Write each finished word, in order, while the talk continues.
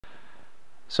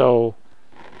So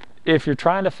if you're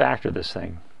trying to factor this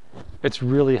thing, it's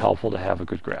really helpful to have a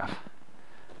good graph.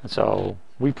 And so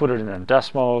we put it in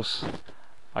Desmos.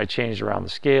 I changed around the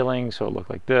scaling so it looked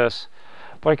like this.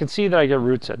 But I can see that I get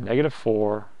roots at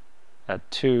 -4,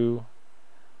 at 2,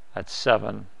 at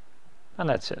 7, and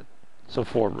that's it. So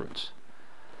 4 roots.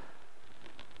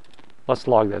 Let's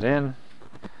log that in.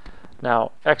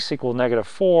 Now, x equal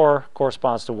 -4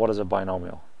 corresponds to what is a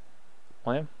binomial?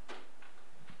 William?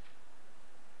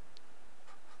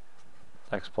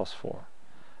 X plus 4.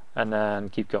 And then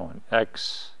keep going.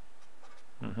 X.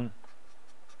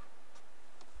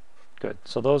 Good.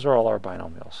 So those are all our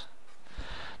binomials.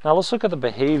 Now let's look at the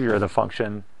behavior of the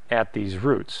function at these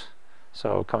roots.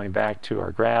 So coming back to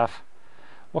our graph,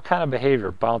 what kind of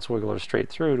behavior, bounce, wiggle, or straight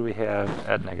through, do we have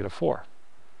at -4?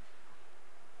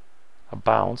 A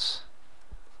bounce.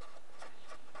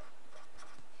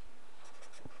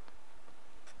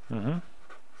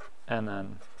 And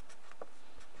then,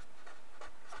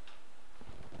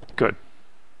 good.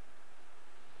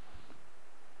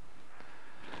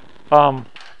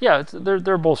 Yeah,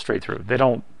 they're both straight through. They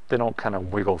don't kind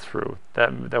of wiggle through.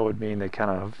 That would mean they kind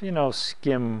of, you know,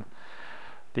 skim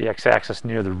the x-axis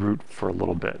near the root for a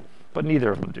little bit, but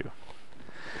neither of them do.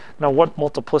 Now, what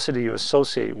multiplicity do you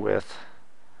associate with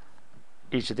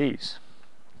each of these?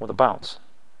 With a bounce.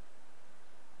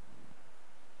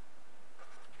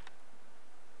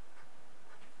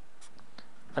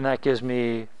 And that gives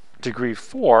me degree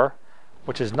 4,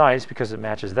 which is nice because it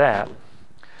matches that.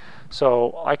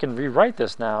 So I can rewrite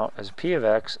this now as p of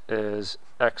x is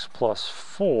x plus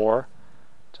 4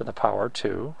 to the power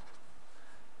 2,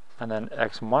 and then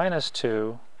x minus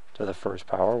 2 to the first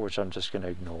power, which I'm just going to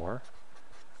ignore,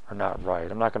 or not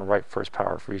write. I'm not going to write first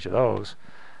power for each of those,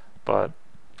 but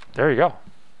there you go.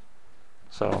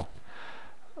 So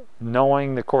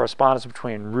knowing the correspondence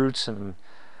between roots and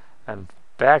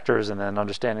factors, and then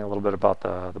understanding a little bit about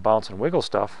the bounce and wiggle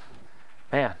stuff,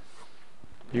 man,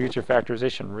 you get your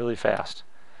factorization really fast.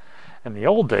 In the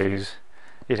old days,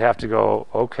 you'd have to go,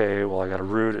 okay, well, I got a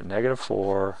root at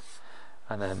 -4,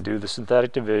 and then do the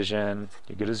synthetic division.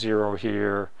 You get a 0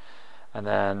 here, and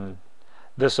then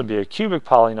this would be a cubic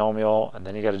polynomial, and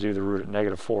then you got to do the root at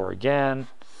 -4 again,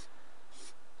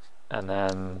 and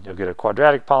then you'll get a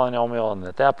quadratic polynomial, and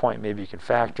at that point, maybe you can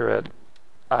factor it.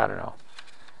 I don't know.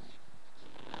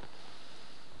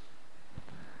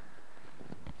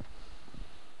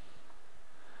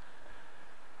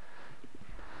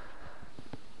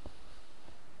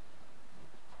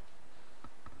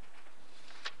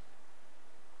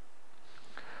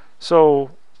 So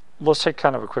let's take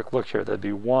kind of a quick look here. That'd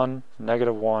be 1,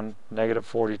 -1,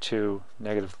 -42,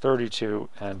 -32,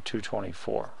 and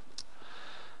 224.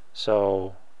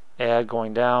 So add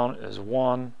going down is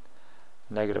 1,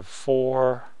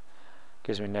 -4,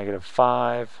 gives me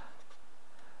 -5.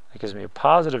 That gives me a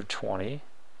 +20,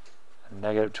 and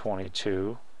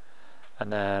 -22,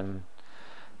 and then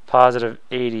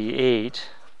 +88,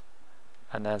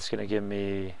 and that's going to give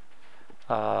me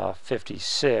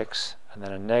 56. And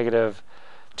then a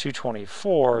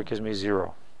 -224 gives me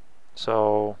 0.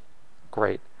 So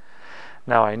great.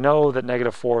 Now I know that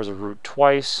 -4 is a root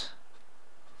twice.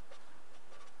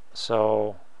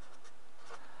 So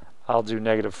I'll do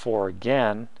 -4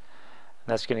 again. And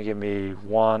that's going to give me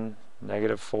 1,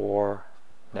 -4,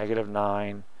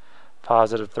 -9,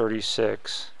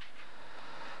 +36,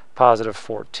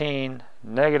 +14,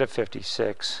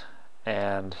 -56,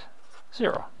 and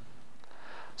 0.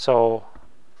 So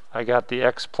I got the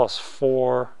x plus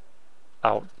 4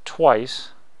 out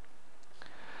twice.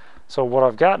 So what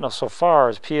I've gotten so far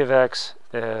is p of x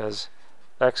is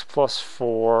x plus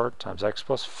 4 times x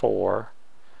plus 4,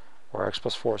 or x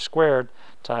plus 4 squared,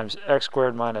 times x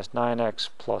squared minus 9x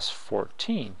plus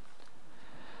 14.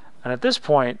 And at this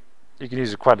point, you can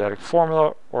use a quadratic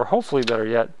formula, or hopefully better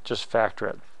yet, just factor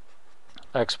it.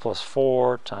 X plus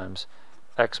 4 times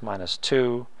x minus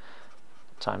 2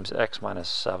 times x minus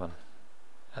 7.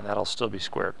 And that'll still be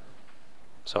squared.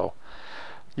 So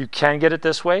you can get it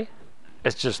this way.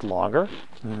 It's just longer.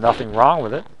 Nothing wrong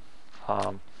with it.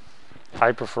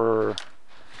 I prefer,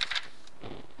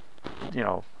 you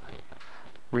know,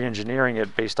 re-engineering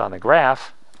it based on the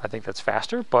graph. I think that's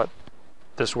faster, but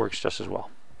this works just as well.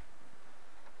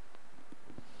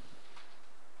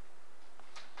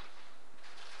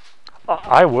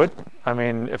 I would. I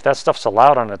mean, if that stuff's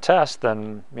allowed on a test,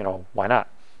 then, you know, why not?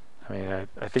 I mean,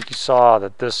 I think you saw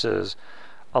that this is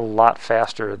a lot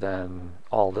faster than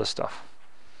all this stuff.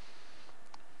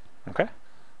 Okay?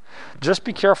 Just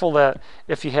be careful that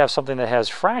if you have something that has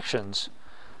fractions,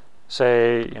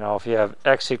 say, you know, if you have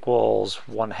x equals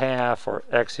 1/2 or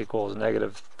x equals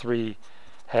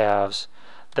 -3/2,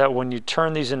 that when you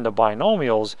turn these into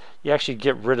binomials, you actually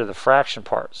get rid of the fraction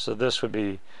part. So this would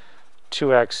be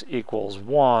 2x equals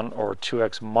 1 or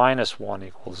 2x minus 1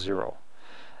 equals 0.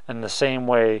 And the same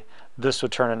way, this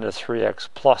would turn into 3x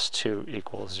plus 2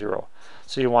 equals 0.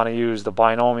 So you want to use the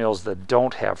binomials that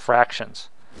don't have fractions.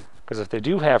 Because if they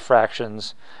do have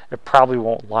fractions, it probably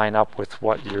won't line up with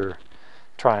what you're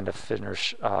trying to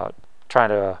finish,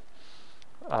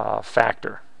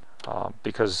 factor.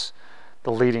 Because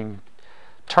the leading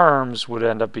terms would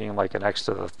end up being like an x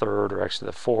to the third or x to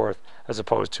the fourth as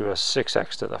opposed to a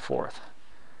 6x to the fourth.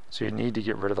 So you need to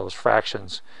get rid of those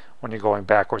fractions when you're going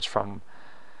backwards from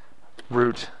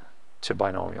root to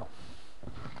binomial.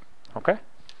 Okay?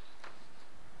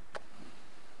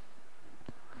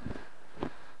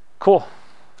 Cool.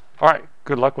 All right,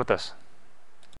 good luck with this.